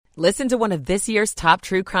Listen to one of this year's top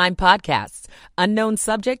true crime podcasts. Unknown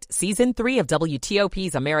Subject, Season 3 of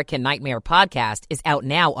WTOP's American Nightmare podcast is out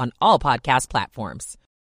now on all podcast platforms.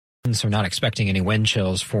 So not expecting any wind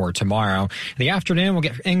chills for tomorrow. The afternoon will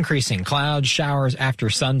get increasing clouds, showers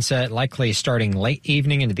after sunset, likely starting late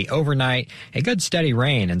evening into the overnight. A good steady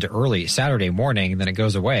rain into early Saturday morning, then it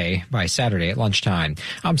goes away by Saturday at lunchtime.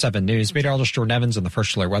 I'm 7 News meteorologist Jordan Evans in the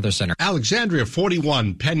First Alert Weather Center. Alexandria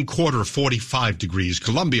 41, Penn Quarter 45 degrees,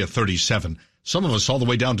 Columbia 37. Some of us all the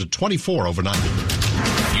way down to 24 overnight.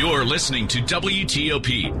 You're listening to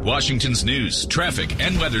WTOP, Washington's news, traffic,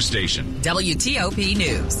 and weather station. WTOP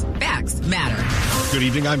News. Facts matter. Good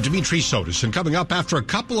evening, I'm Dimitri Sotis, and coming up after a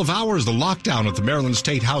couple of hours, the lockdown at the Maryland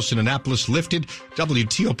State House in Annapolis lifted.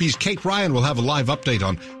 WTOP's Kate Ryan will have a live update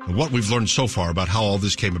on what we've learned so far about how all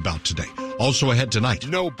this came about today. Also ahead tonight.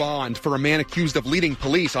 No bond for a man accused of leading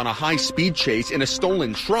police on a high-speed chase in a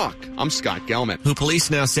stolen truck. I'm Scott Gelman. Who police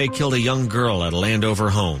now say killed a young girl at a Landover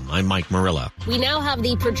home. I'm Mike Marilla. We now have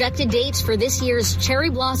the projected dates for this year's Cherry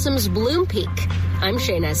Blossoms Bloom Peak. I'm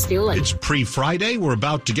Shayna Stewart. It's pre-Friday. We're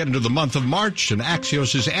about to get into the month of March, and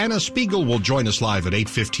Axios' Anna Spiegel will join us live at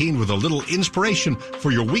 8:15 with a little inspiration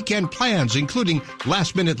for your weekend plans, including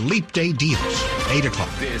last-minute leap day deals. 8 o'clock.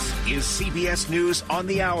 This is CBS News on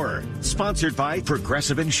the Hour, sponsored by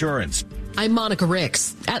Progressive Insurance. I'm Monica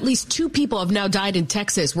Ricks. At least 2 people have now died in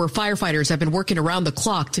Texas, where firefighters have been working around the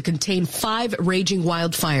clock to contain 5 raging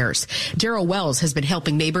wildfires. Daryl Wells has been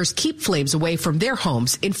helping neighbors keep flames away from their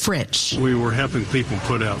homes in French. We were helping people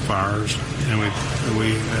put out fires,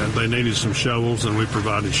 and they needed some shovels, and we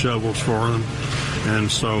provided shovels for them, and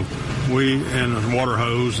so and water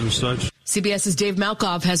hose and such. CBS's Dave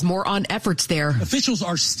Malkoff has more on efforts there. Officials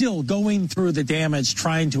are still going through the damage,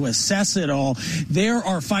 trying to assess it all. There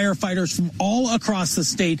are firefighters from all across the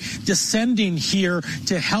state descending here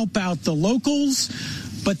to help out the locals.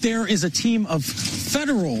 But there is a team of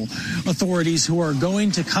federal authorities who are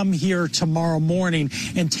going to come here tomorrow morning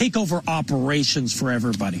and take over operations for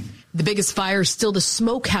everybody. The biggest fire is still the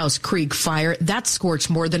Smokehouse Creek fire. That scorched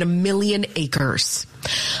more than 1 million acres.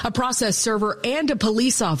 A process server and a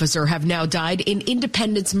police officer have now died in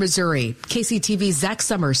Independence, Missouri. KCTV's Zach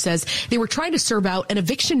Summers says they were trying to serve out an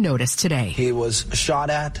eviction notice today. He was shot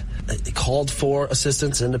at, called for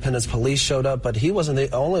assistance. Independence police showed up, but he wasn't the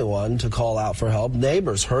only one to call out for help.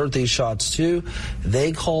 Neighbors heard these shots too.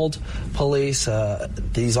 They called police.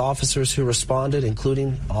 These officers who responded,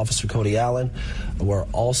 including Officer Cody Allen, were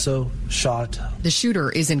also shot. The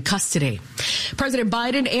shooter is in custody. President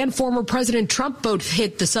Biden and former President Trump both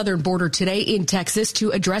hit the southern border today in Texas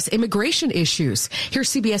to address immigration issues. Here's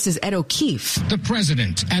CBS's Ed O'Keefe. The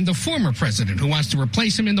president and the former president who wants to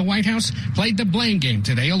replace him in the White House played the blame game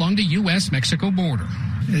today along the U.S.-Mexico border.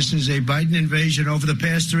 This is a Biden invasion over the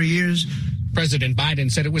past 3 years. President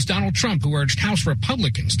Biden said it was Donald Trump who urged House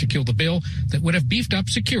Republicans to kill the bill that would have beefed up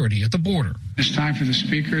security at the border. It's time for the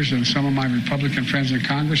speakers and some of my Republican friends in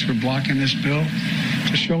Congress who are blocking this bill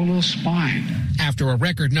to show a little spine. After a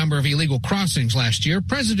record number of illegal crossings last year,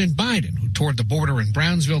 President Biden, who toured the border in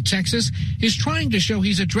Brownsville, Texas, is trying to show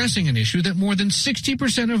he's addressing an issue that more than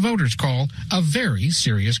 60% of voters call a very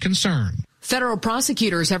serious concern. Federal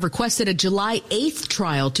prosecutors have requested a July 8th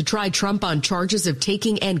trial to try Trump on charges of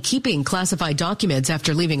taking and keeping classified documents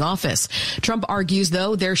after leaving office. Trump argues,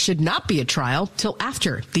 though, there should not be a trial till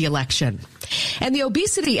after the election. And the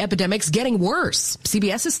obesity epidemic's getting worse.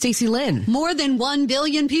 CBS's Stacey Lynn. More than 1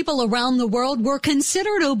 billion people around the world were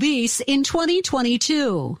considered obese in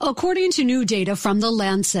 2022. According to new data from The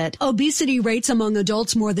Lancet, obesity rates among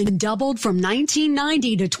adults more than doubled from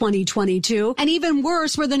 1990 to 2022. And even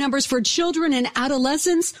worse were the numbers for children and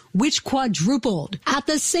adolescents, which quadrupled. At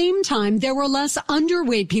the same time, there were less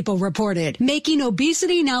underweight people reported, making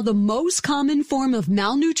obesity now the most common form of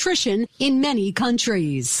malnutrition in many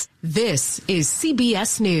countries. This is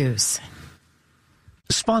CBS News.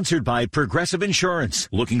 Sponsored by Progressive Insurance.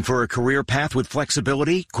 Looking for a career path with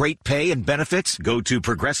flexibility, great pay, and benefits? Go to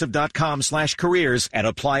progressive.com/careers and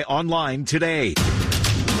apply online today.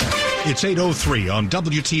 It's 8:03 on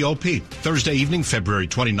WTOP. Thursday evening, February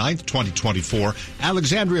 29th, 2024.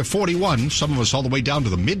 Alexandria 41. Some of us all the way down to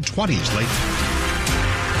the mid-20s late.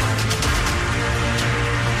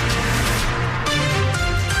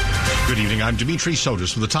 Good evening. I'm Dimitri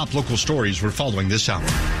Sotis with the top local stories we're following this hour. It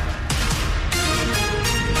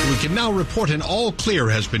was can now report an all clear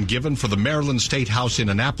has been given for the Maryland State House in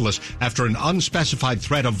Annapolis after an unspecified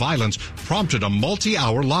threat of violence prompted a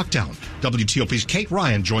multi-hour lockdown. WTOP's Kate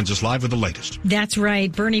Ryan joins us live with the latest. That's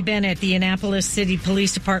right. Bernie Bennett, the Annapolis City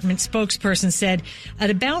Police Department spokesperson, said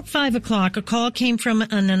at about 5 o'clock, a call came from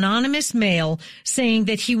an anonymous male saying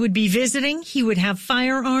that he would be visiting, he would have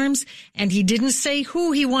firearms, and he didn't say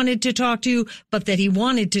who he wanted to talk to, but that he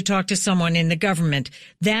wanted to talk to someone in the government.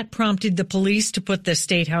 That prompted the police to put the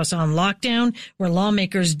State House on lockdown, where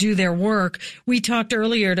lawmakers do their work. We talked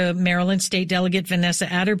earlier to Maryland State Delegate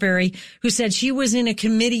Vanessa Atterbury, who said she was in a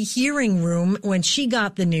committee hearing room when she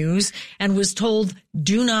got the news and was told,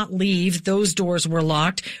 do not leave. Those doors were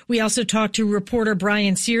locked. We also talked to reporter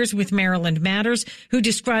Brian Sears with Maryland Matters, who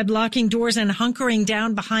described locking doors and hunkering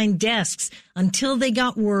down behind desks until they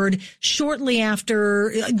got word shortly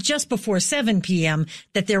after, just before 7 p.m.,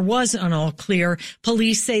 that there was an all clear.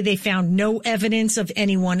 Police say they found no evidence of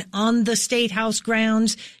anyone on the State House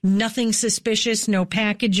grounds, nothing suspicious, no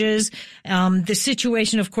packages. The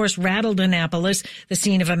situation, of course, rattled Annapolis, the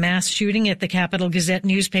scene of a mass shooting at the Capital Gazette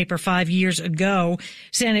newspaper 5 years ago.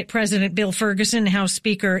 Senate President Bill Ferguson and House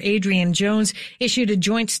Speaker Adrian Jones issued a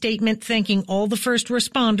joint statement thanking all the first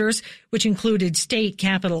responders, which included state,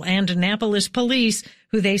 Capitol, and Annapolis police,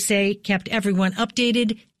 who they say kept everyone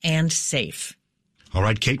updated and safe. All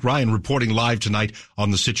right, Kate Ryan reporting live tonight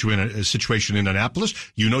on the situation in Annapolis.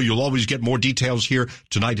 You know you'll always get more details here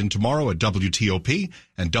tonight and tomorrow at WTOP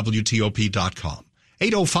and WTOP.com.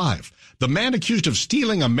 8:05. The man accused of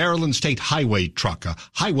stealing a Maryland State highway truck, a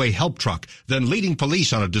highway help truck, then leading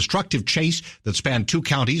police on a destructive chase that spanned 2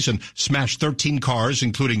 counties and smashed 13 cars,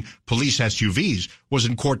 including police SUVs, was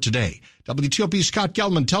in court today. WTOP's Scott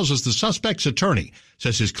Gelman tells us the suspect's attorney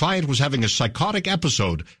says his client was having a psychotic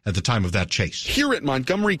episode at the time of that chase. Here at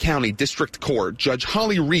Montgomery County District Court, Judge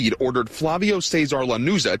Holly Reed ordered Flavio Cesar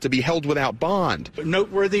Lanuza to be held without bond.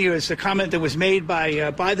 Noteworthy is a comment that was made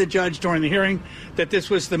by the judge during the hearing that this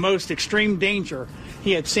was the most extreme danger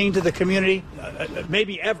he had seen to the community,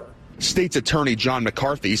 maybe ever. State's Attorney John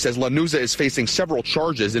McCarthy says Lanuza is facing several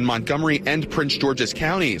charges in Montgomery and Prince George's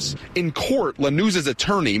counties. In court, Lanuza's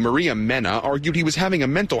attorney, Maria Mena, argued he was having a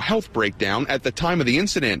mental health breakdown at the time of the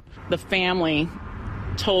incident. The family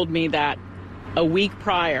told me that a week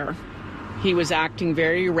prior, he was acting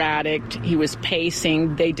very erratic. He was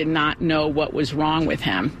pacing. They did not know what was wrong with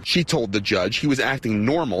him. She told the judge he was acting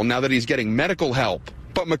normal now that he's getting medical help.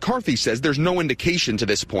 But McCarthy says there's no indication to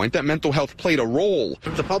this point that mental health played a role.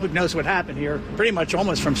 The public knows what happened here pretty much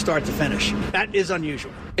almost from start to finish. That is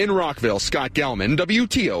unusual. In Rockville, Scott Gelman,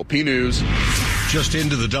 WTOP News. Just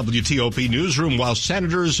into the WTOP newsroom, while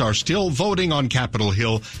senators are still voting on Capitol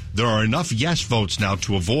Hill, there are enough yes votes now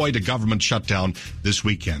to avoid a government shutdown this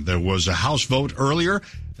weekend. There was a House vote earlier,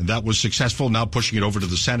 and that was successful, now pushing it over to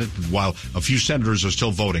the Senate, while a few senators are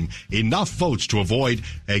still voting. Enough votes to avoid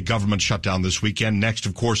a government shutdown this weekend. Next,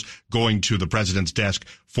 of course, going to the president's desk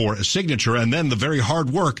for a signature, and then the very hard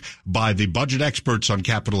work by the budget experts on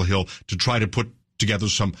Capitol Hill to try to put together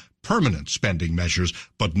some permanent spending measures,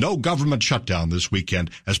 but no government shutdown this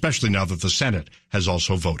weekend, especially now that the Senate has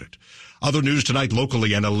also voted. Other news tonight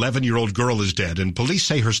locally, an 11-year-old girl is dead, and police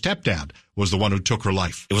say her stepdad was the one who took her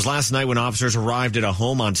life. It was last night when officers arrived at a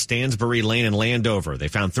home on Stansbury Lane in Landover. They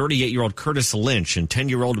found 38-year-old Curtis Lynch and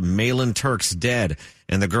 10-year-old Malin Turks dead,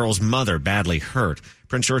 and the girl's mother badly hurt.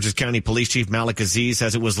 Prince George's County Police Chief Malik Aziz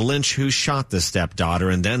says it was Lynch who shot the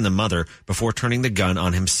stepdaughter and then the mother before turning the gun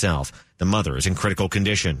on himself. The mother is in critical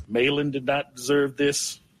condition. Malin did not deserve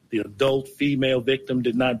this. The adult female victim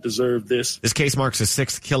did not deserve this. This case marks the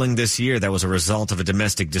 6th killing this year that was a result of a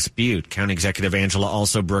domestic dispute. County Executive Angela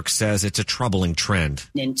Alsobrooks says it's a troubling trend.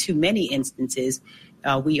 In too many instances,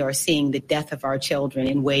 we are seeing the death of our children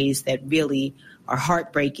in ways that really are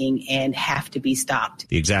heartbreaking and have to be stopped.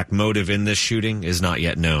 The exact motive in this shooting is not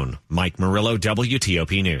yet known. Mike Murillo,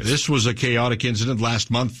 WTOP News. This was a chaotic incident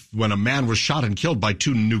last month when a man was shot and killed by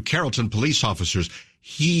 2 New Carrollton police officers.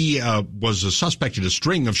 He was a suspect in a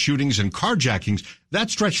string of shootings and carjackings that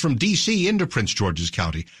stretched from D.C. into Prince George's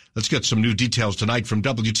County. Let's get some new details tonight from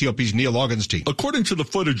WTOP's Neil Augenstein. According to the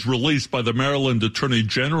footage released by the Maryland Attorney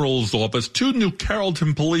General's office, 2 New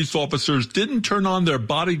Carrollton police officers didn't turn on their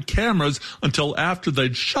body cameras until after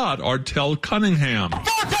they'd shot Artel Cunningham.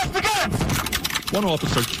 One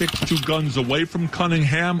officer kicked 2 guns away from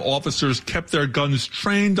Cunningham. Officers kept their guns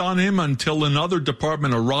trained on him until another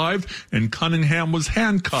department arrived and Cunningham was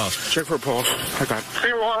handcuffed. Check for pulse. I got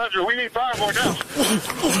 100. We need 5 more now.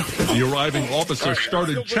 The arriving officer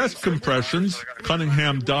started chest compressions.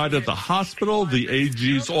 Cunningham died at the hospital. The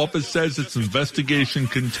AG's office says its investigation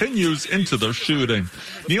continues into the shooting.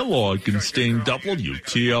 Neil Augenstein,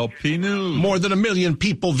 WTOP News. More than 1 million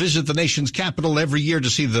people visit the nation's capital every year to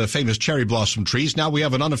see the famous cherry blossom trees. Now we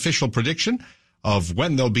have an unofficial prediction of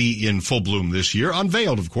when they'll be in full bloom this year,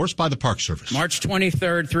 unveiled, of course, by the Park Service. March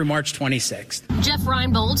 23rd through March 26th. Jeff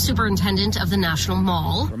Reinbold, superintendent of the National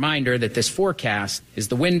Mall. Reminder that this forecast is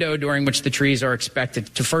the window during which the trees are expected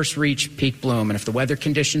to first reach peak bloom. And if the weather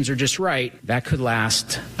conditions are just right, that could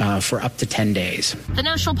last for up to 10 days. The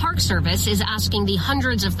National Park Service is asking the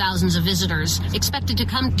hundreds of thousands of visitors expected to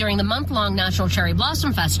come during the month-long National Cherry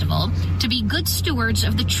Blossom Festival to be good stewards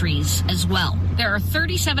of the trees as well. There are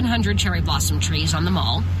 3,700 cherry blossom trees on the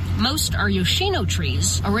mall. Most are Yoshino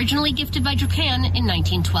trees, originally gifted by Japan in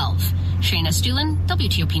 1912. Shayna Stulin,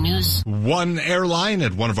 WTOP News. One airline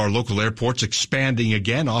at one of our local airports expanding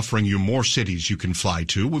again, offering you more cities you can fly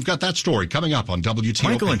to. We've got that story coming up on WTOP.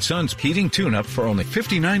 Michael & Son's heating tune-up for only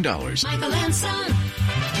 $59. Michael & Son.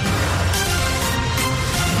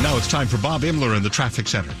 Now it's time for Bob Imler in the traffic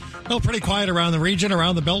center. Well, pretty quiet around the region,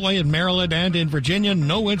 around the Beltway in Maryland and in Virginia.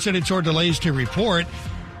 No incidents or delays to report.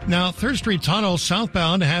 Now, 3rd Street Tunnel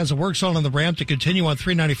southbound has a work zone on the ramp to continue on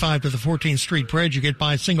 395 to the 14th Street Bridge. You get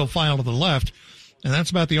by single file to the left, and that's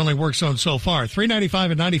about the only work zone so far.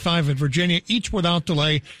 395 and 95 in Virginia, each without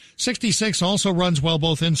delay. 66 also runs well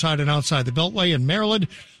both inside and outside the Beltway in Maryland.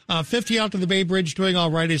 50 out to the Bay Bridge doing all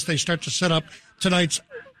right as they start to set up tonight's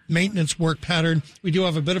maintenance work pattern. We do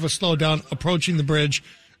have a bit of a slowdown approaching the bridge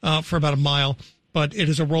for about a mile, but it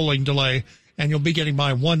is a rolling delay, and you'll be getting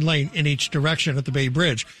by 1 lane in each direction at the Bay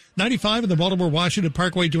Bridge. 95 in the Baltimore-Washington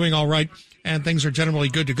Parkway doing all right, and things are generally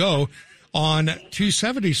good to go. On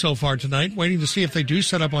 270 so far tonight, waiting to see if they do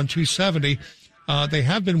set up on 270. They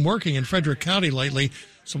have been working in Frederick County lately,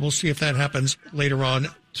 so we'll see if that happens later on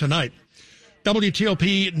tonight.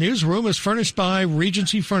 WTOP Newsroom is furnished by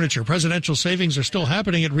Regency Furniture. Presidential savings are still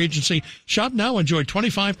happening at Regency. Shop now, enjoy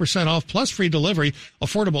 25% off plus free delivery.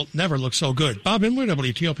 Affordable never looks so good. Bob Imler,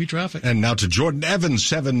 WTOP Traffic. And now to Jordan Evans,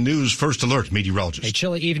 7 News First Alert meteorologist. A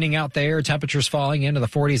chilly evening out there. Temperatures falling into the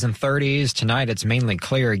 40s and 30s. Tonight it's mainly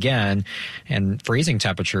clear again, and freezing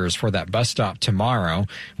temperatures for that bus stop tomorrow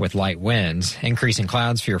with light winds. Increasing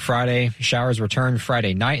clouds for your Friday. Showers return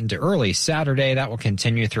Friday night into early Saturday. That will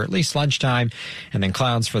continue through at least lunchtime. And then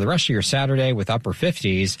clouds for the rest of your Saturday with upper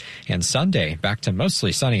 50s. And Sunday, back to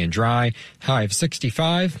mostly sunny and dry. High of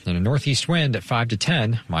 65 and a northeast wind at 5 to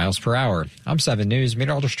 10 miles per hour. I'm 7 News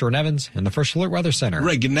meteorologist Jordan Evans in the First Alert Weather Center.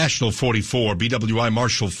 Reagan National 44, BWI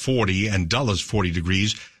Marshall 40, and Dulles 40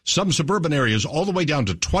 degrees. Some suburban areas all the way down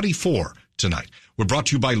to 24 tonight. We're brought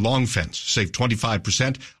to you by Long Fence. Save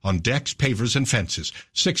 25% on decks, pavers, and fences.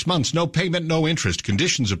 6 months, no payment, no interest.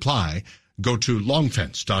 Conditions apply. Go to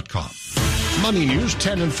longfence.com. Money news,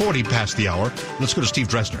 10 and 40 past the hour. Let's go to Steve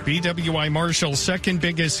Dresner. BWI Marshall's second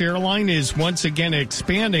biggest airline is once again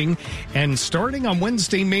expanding. And starting on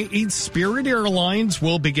Wednesday, May 8th, Spirit Airlines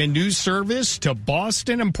will begin new service to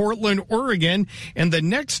Boston and Portland, Oregon. And the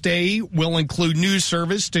next day will include new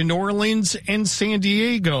service to New Orleans and San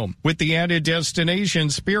Diego. With the added destination,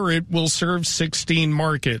 Spirit will serve 16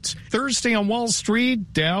 markets. Thursday on Wall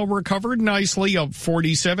Street, Dow recovered nicely, up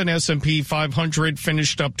 47. S&P 500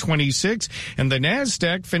 finished up 26. And the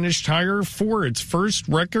NASDAQ finished higher for its first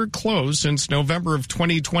record close since November of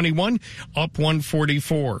 2021, up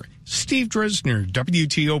 144. Steve Dresner,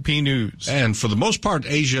 WTOP News. And for the most part,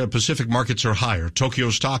 Asia-Pacific markets are higher. Tokyo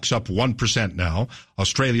stock's up 1% now.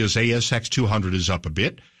 Australia's ASX 200 is up a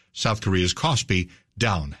bit. South Korea's Kospi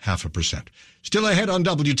down 0.5%. Still ahead on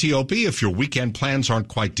WTOP. If your weekend plans aren't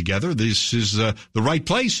quite together, this is the right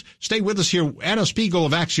place. Stay with us here. Anna Spiegel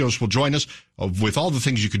of Axios will join us with all the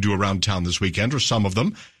things you could do around town this weekend, or some of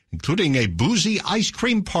them, including a boozy ice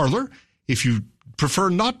cream parlor if you prefer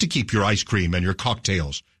not to keep your ice cream and your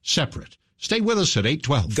cocktails separate. Stay with us at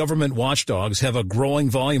 8:12. Government watchdogs have a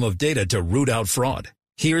growing volume of data to root out fraud.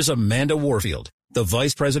 Here's Amanda Warfield, the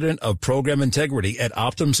Vice President of Program Integrity at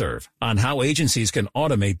OptumServe, on how agencies can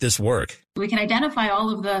automate this work. We can identify all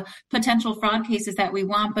of the potential fraud cases that we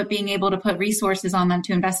want, but being able to put resources on them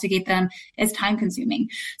to investigate them is time consuming.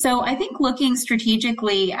 So I think looking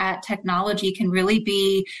strategically at technology can really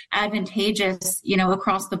be advantageous,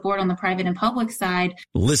 across the board on the private and public side.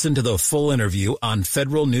 Listen to the full interview on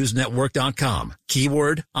federalnewsnetwork.com.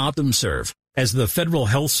 Keyword OptumServe. As the federal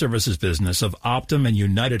health services business of Optum and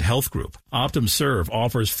United Health Group, OptumServe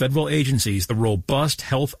offers federal agencies the robust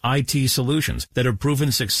health IT solutions that have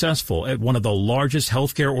proven successful at one of the largest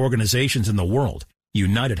healthcare organizations in the world,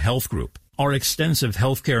 United Health Group. Our extensive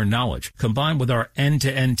healthcare knowledge, combined with our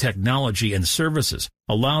end-to-end technology and services,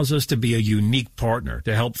 allows us to be a unique partner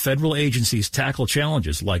to help federal agencies tackle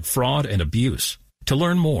challenges like fraud and abuse. To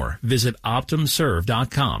learn more, visit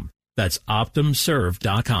OptumServe.com. That's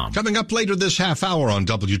OptumServe.com. Coming up later this half hour on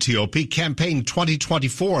WTOP, Campaign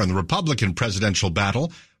 2024 and the Republican presidential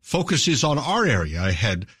battle focuses on our area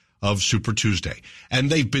ahead of Super Tuesday. And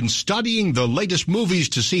they've been studying the latest movies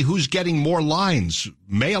to see who's getting more lines,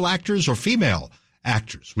 male actors or female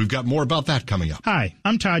actors. We've got more about that coming up. Hi,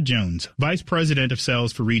 I'm Todd Jones, Vice President of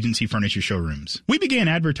Sales for Regency Furniture Showrooms. We began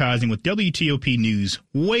advertising with WTOP News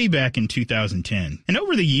way back in 2010. And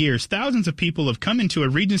over the years, thousands of people have come into a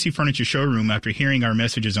Regency Furniture showroom after hearing our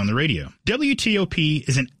messages on the radio. WTOP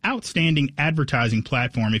is an outstanding advertising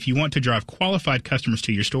platform if you want to drive qualified customers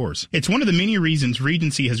to your stores. It's one of the many reasons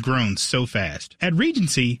Regency has grown so fast. At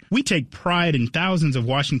Regency, we take pride in thousands of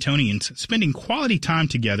Washingtonians spending quality time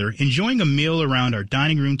together, enjoying a meal around our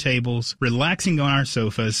dining room tables, relaxing on our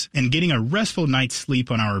sofas, and getting a restful night's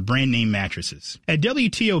sleep on our brand name mattresses. At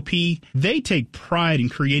WTOP, they take pride in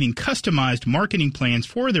creating customized marketing plans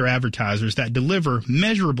for their advertisers that deliver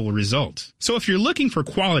measurable results. So if you're looking for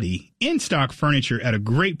quality, in-stock furniture at a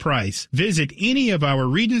great price, visit any of our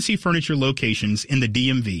Regency Furniture locations in the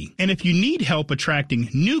DMV. And if you need help attracting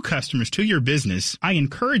new customers to your business, I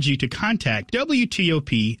encourage you to contact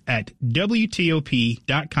WTOP at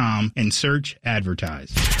WTOP.com and search advertise.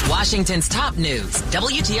 Washington's top news,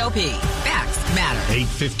 WTOP. Facts matter.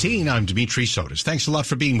 8:15, I'm Dimitri Sotis. Thanks a lot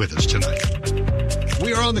for being with us tonight.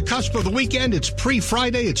 We are on the cusp of the weekend. It's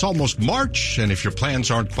pre-Friday. It's almost March. And if your plans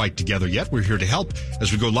aren't quite together yet, we're here to help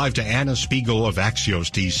as we go live to Anna Spiegel of Axios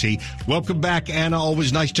DC. Welcome back, Anna.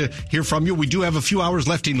 Always nice to hear from you. We do have a few hours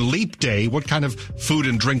left in Leap Day. What kind of food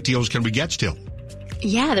and drink deals can we get still?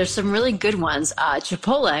 Yeah, there's some really good ones.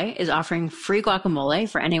 Chipotle is offering free guacamole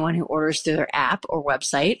for anyone who orders through their app or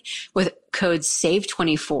website with code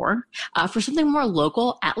SAVE24. For something more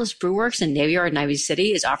local, Atlas Brewworks in Navy Yard, Ivy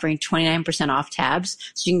City is offering 29% off tabs,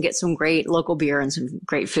 so you can get some great local beer and some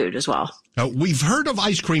great food as well. We've heard of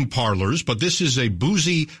ice cream parlors, but this is a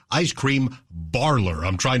boozy ice cream barler.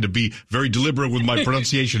 I'm trying to be very deliberate with my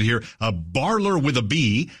pronunciation here. A barler with a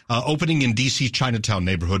B, opening in DC's Chinatown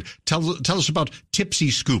neighborhood. Tell us about Tipsy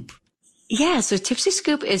Scoop. Yeah, so Tipsy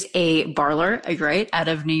Scoop is a barler, right, out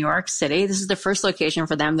of New York City. This is the first location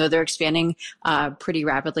for them, though they're expanding pretty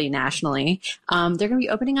rapidly nationally. They're going to be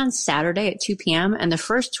opening on Saturday at 2 p.m., and the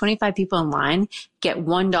first 25 people in line get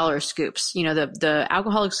 $1 scoops. You know, the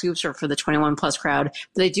alcoholic scoops are for the 21-plus crowd,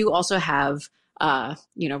 but they do also have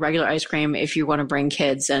regular ice cream if you want to bring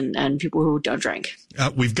kids and people who don't drink.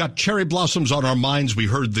 We've got cherry blossoms on our minds. We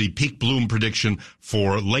heard the peak bloom prediction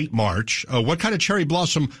for late March. What kind of cherry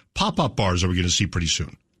blossom pop-up bars are we going to see pretty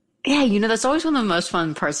soon? Yeah, that's always one of the most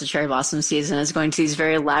fun parts of cherry blossom season is going to these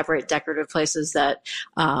very elaborate decorative places that,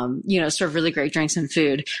 serve really great drinks and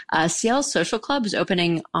food. Seattle Social Club is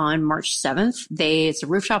opening on March 7th. It's a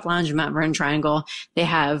rooftop lounge in Mount Vernon Triangle. They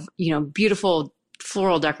have, beautiful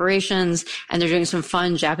floral decorations, and they're doing some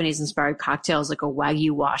fun Japanese-inspired cocktails like a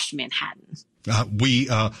Wagyu washed Manhattan. We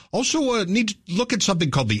also need to look at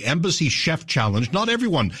something called the Embassy Chef Challenge. Not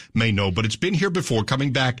everyone may know, but it's been here before,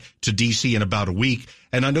 coming back to D.C. in about a week.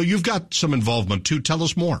 And I know you've got some involvement, too. Tell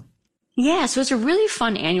us more. Yeah, so it's a really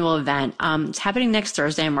fun annual event. It's happening next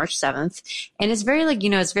Thursday on March 7th. And it's very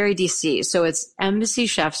it's very D.C. So it's embassy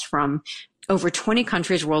chefs from over 20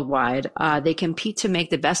 countries worldwide. They compete to make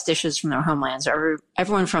the best dishes from their homelands.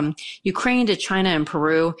 Everyone from Ukraine to China and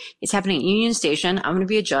Peru. It's happening at Union Station. I'm going to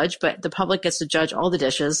be a judge, but the public gets to judge all the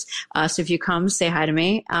dishes. So if you come, say hi to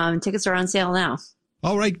me. Tickets are on sale now.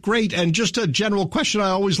 All right, great. And just a general question I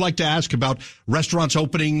always like to ask about restaurants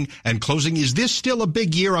opening and closing. Is this still a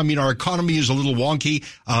big year? I mean, our economy is a little wonky,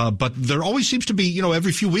 but there always seems to be,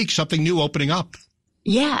 every few weeks something new opening up.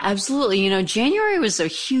 Yeah, absolutely. January was a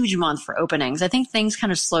huge month for openings. I think things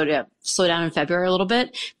kind of slow down in February a little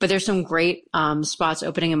bit, but there's some great spots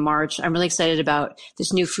opening in March. I'm really excited about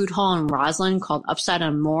this new food hall in Roslyn called Upside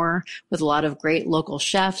on Moore with a lot of great local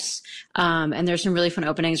chefs. And there's some really fun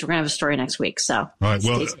openings. We're going to have a story next week. So, all right.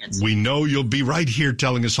 Well, we know you'll be right here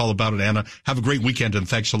telling us all about it, Anna. Have a great weekend, and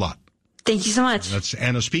thanks a lot. Thank you so much. That's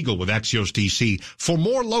Anna Spiegel with Axios DC. For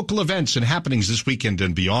more local events and happenings this weekend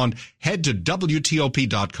and beyond, head to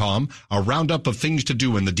WTOP.com. A roundup of things to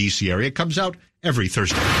do in the DC area comes out every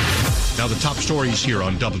Thursday. Now, the top stories here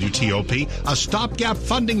on WTOP. A stopgap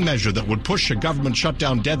funding measure that would push a government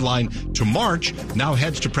shutdown deadline to March now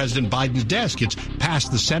heads to President Biden's desk. It's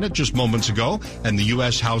passed the Senate just moments ago and the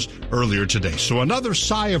U.S. House earlier today. So another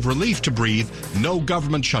sigh of relief to breathe. No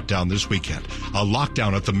government shutdown this weekend. A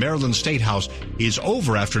lockdown at the Maryland State House is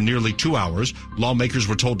over after nearly 2 hours. Lawmakers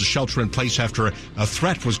were told to shelter in place after a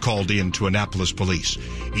threat was called in to Annapolis police.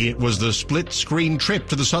 It was the split-screen trip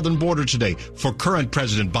to the southern border today for current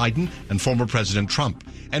President Biden and former President Trump.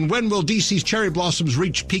 And when will D.C.'s cherry blossoms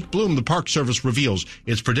reach peak bloom? The Park Service reveals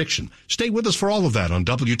its prediction. Stay with us for all of that on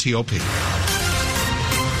WTOP.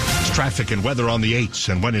 It's traffic and weather on the 8s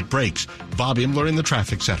and when it breaks. Bob Imler in the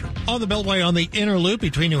traffic center. On the Beltway on the inner loop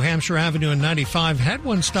between New Hampshire Avenue and 95, had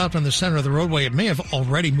one stopped on the center of the roadway. It may have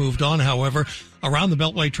already moved on, however. Around the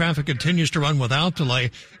Beltway, traffic continues to run without delay,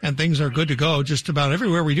 and things are good to go just about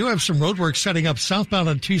everywhere. We do have some roadwork setting up southbound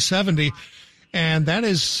on 270, and that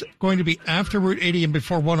is going to be after Route 80 and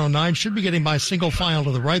before 109. Should be getting by single file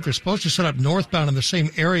to the right. They're supposed to set up northbound in the same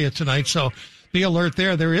area tonight, so be alert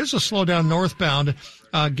there. There is a slowdown northbound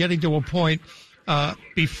getting to a point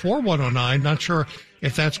before 109. Not sure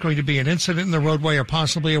if that's going to be an incident in the roadway or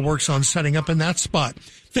possibly a work zone setting up in that spot.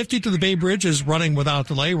 50 to the Bay Bridge is running without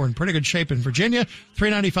delay. We're in pretty good shape in Virginia.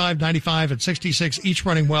 395, 95, and 66 each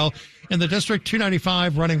running well. In the district,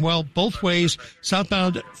 295 running well both ways.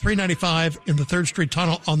 Southbound 395 in the 3rd Street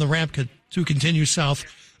Tunnel on the ramp to continue south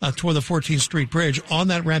toward the 14th Street Bridge. On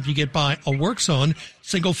that ramp, you get by a work zone,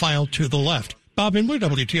 single file to the left. Bob Imler,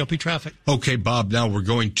 WTOP Traffic. Okay, Bob, now we're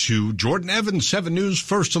going to Jordan Evans, 7 News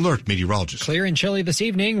First Alert meteorologist. Clear and chilly this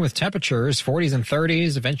evening with temperatures 40s and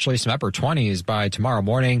 30s, eventually some upper 20s by tomorrow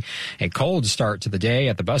morning. A cold start to the day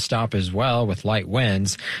at the bus stop as well with light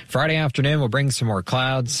winds. Friday afternoon will bring some more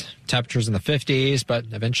clouds, temperatures in the 50s, but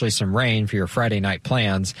eventually some rain for your Friday night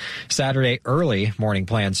plans. Saturday early morning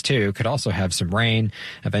plans too could also have some rain,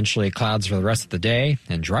 eventually clouds for the rest of the day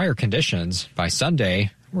and drier conditions by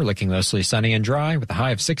Sunday. We're looking mostly sunny and dry with a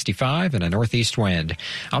high of 65 and a northeast wind.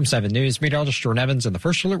 I'm 7 News meteorologist Jordan Evans in the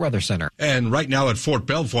First Alert Weather Center. And right now at Fort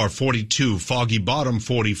Belvoir, 42, Foggy Bottom,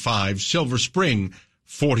 45, Silver Spring,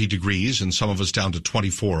 40 degrees, and some of us down to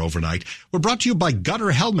 24 overnight. We're brought to you by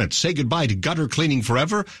Gutter Helmet. Say goodbye to gutter cleaning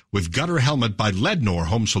forever with Gutter Helmet by Lednor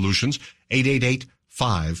Home Solutions,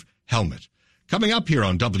 888-5-HELMET. Coming up here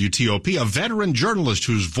on WTOP, a veteran journalist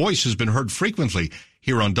whose voice has been heard frequently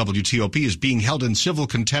here on WTOP is being held in civil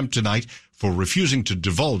contempt tonight for refusing to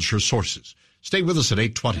divulge her sources. Stay with us at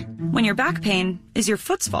 8:20. When your back pain is your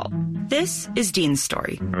foot's fault. This is Dean's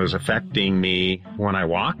story. It was affecting me when I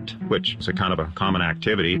walked, which is a kind of a common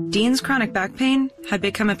activity. Dean's chronic back pain had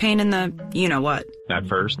become a pain in the you-know-what. At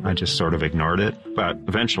first, I just sort of ignored it, but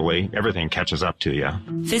eventually everything catches up to you.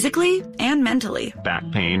 Physically and mentally. Back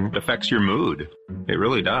pain affects your mood. It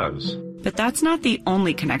really does. But that's not the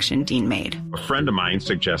only connection Dean made. A friend of mine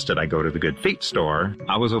suggested I go to the Good Feet store.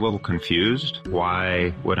 I was a little confused.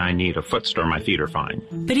 Why would I need a foot store? My feet are fine.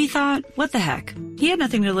 But he thought, what the heck? He had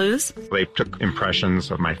nothing to lose. They took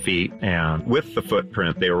impressions of my feet, and with the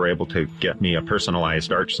footprint, they were able to get me a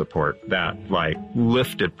personalized arch support that,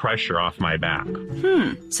 lifted pressure off my back.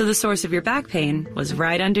 So the source of your back pain was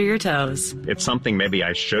right under your toes. It's something maybe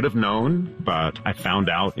I should have known, but I found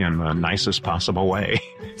out in the nicest possible way.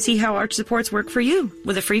 See how arch supports work for you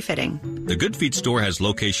with a free fitting. The Good Feet store has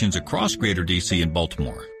locations across Greater D.C. and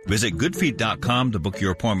Baltimore. Visit goodfeet.com to book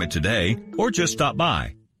your appointment today or just stop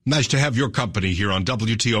by. Nice to have your company here on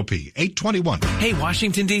WTOP 821. Hey,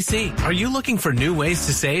 Washington, D.C., are you looking for new ways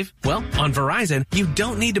to save? Well, on Verizon, you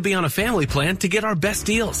don't need to be on a family plan to get our best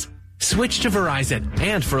deals. Switch to Verizon,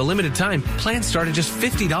 and for a limited time, plans start at just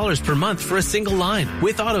 $50 per month for a single line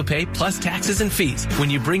with autopay plus taxes and fees when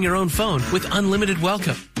you bring your own phone with unlimited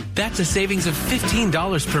welcome. That's a savings of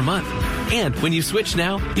 $15 per month. And when you switch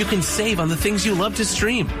now, you can save on the things you love to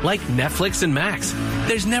stream, like Netflix and Max.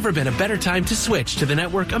 There's never been a better time to switch to the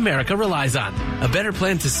network America relies on. A better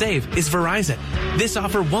plan to save is Verizon. This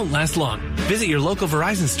offer won't last long. Visit your local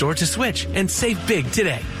Verizon store to switch and save big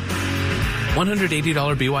today.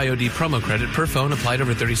 $180 BYOD promo credit per phone applied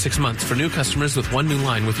over 36 months for new customers with one new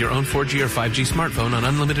line with your own 4G or 5G smartphone on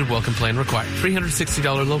unlimited welcome plan required.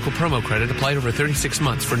 $360 local promo credit applied over 36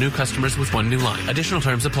 months for new customers with one new line. Additional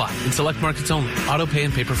terms apply. In select markets only. Auto pay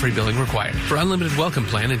and paper-free billing required. For unlimited welcome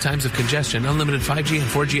plan in times of congestion, unlimited 5G and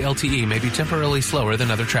 4G LTE may be temporarily slower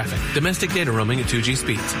than other traffic. Domestic data roaming at 2G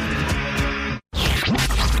speeds.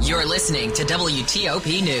 You're listening to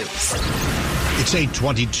WTOP News. It's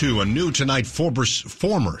 8:22. And new tonight, former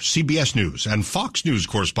CBS News and Fox News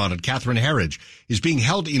correspondent Catherine Herridge is being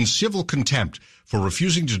held in civil contempt for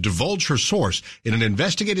refusing to divulge her source in an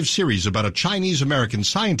investigative series about a Chinese-American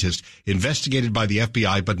scientist investigated by the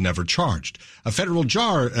FBI but never charged. A federal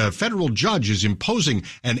judge is imposing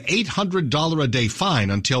an $800 a day fine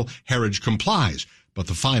until Herridge complies, but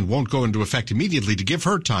the fine won't go into effect immediately to give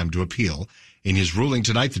her time to appeal. In his ruling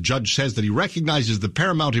tonight, the judge says that he recognizes the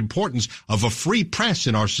paramount importance of a free press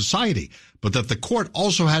in our society, but that the court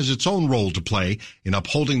also has its own role to play in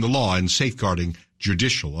upholding the law and safeguarding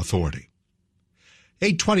judicial authority.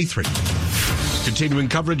 8:23. Continuing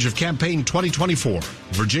coverage of campaign 2024.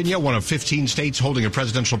 Virginia, one of 15 states holding a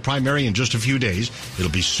presidential primary in just a few days.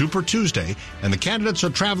 It'll be Super Tuesday, and the candidates are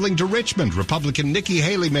traveling to Richmond. Republican Nikki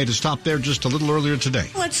Haley made a stop there just a little earlier today.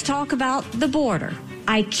 Let's talk about the border.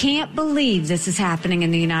 I can't believe this is happening in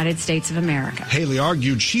the United States of America. Haley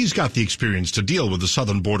argued she's got the experience to deal with the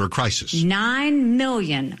southern border crisis. 9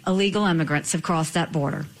 million illegal immigrants have crossed that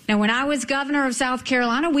border. Now, when I was governor of South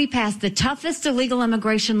Carolina, we passed the toughest illegal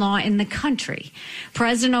immigration law in the country.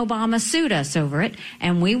 President Obama sued us over it,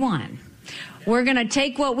 and we won. We're going to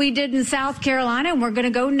take what we did in South Carolina, and we're going to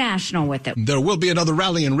go national with it. There will be another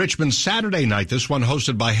rally in Richmond Saturday night, this one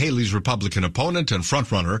hosted by Haley's Republican opponent and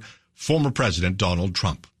frontrunner, former President Donald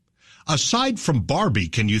Trump. Aside from Barbie,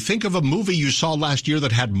 can you think of a movie you saw last year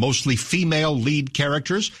that had mostly female lead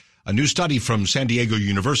characters? A new study from San Diego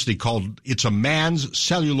University called It's a Man's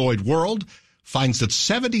Celluloid World finds that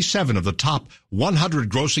 77 of the top 100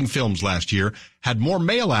 grossing films last year had more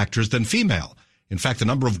male actors than female. In fact, the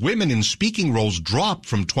number of women in speaking roles dropped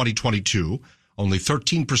from 2022. Only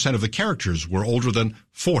 13% of the characters were older than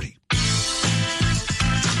 40.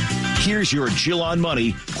 Here's your Jill on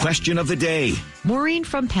Money question of the day. Maureen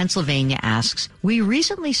from Pennsylvania asks, we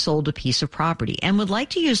recently sold a piece of property and would like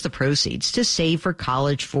to use the proceeds to save for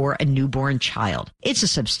college for a newborn child. It's a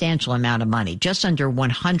substantial amount of money, just under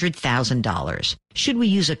 $100,000. Should we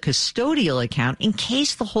use a custodial account in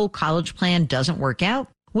case the whole college plan doesn't work out?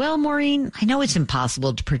 Well, Maureen, I know it's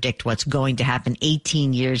impossible to predict what's going to happen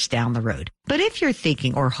 18 years down the road. But if you're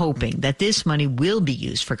thinking or hoping that this money will be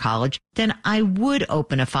used for college, then I would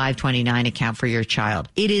open a 529 account for your child.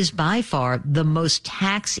 It is by far the most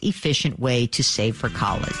tax-efficient way to save for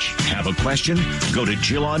college. Have a question? Go to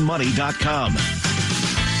JillOnMoney.com.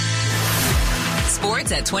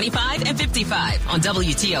 Sports at 25 and 55 on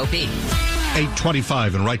WTOP.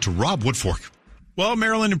 8:25 and right to Rob Woodfork. Well,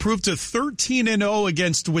 Maryland improved to 13-0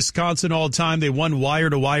 against Wisconsin all time. They won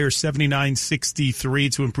wire-to-wire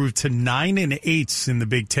 79-63 to improve to 9-8 in the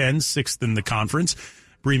Big Ten, 6th in the conference.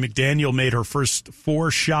 Bree McDaniel made her first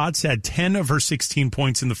 4 shots, had 10 of her 16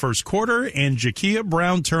 points in the first quarter, and Jakia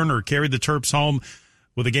Brown-Turner carried the Terps home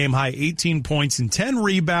with a game-high 18 points and 10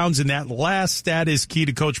 rebounds, and that last stat is key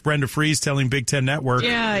to Coach Brenda Fries telling Big Ten Network.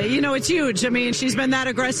 Yeah, it's huge. I mean, she's been that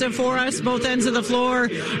aggressive for us, both ends of the floor,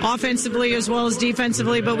 offensively as well as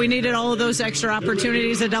defensively, but we needed all of those extra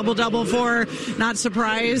opportunities, a double-double for her. Not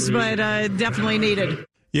surprised, but definitely needed.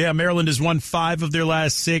 Yeah, Maryland has won 5 of their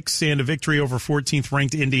last 6 and a victory over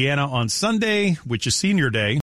 14th-ranked Indiana on Sunday, which is Senior Day.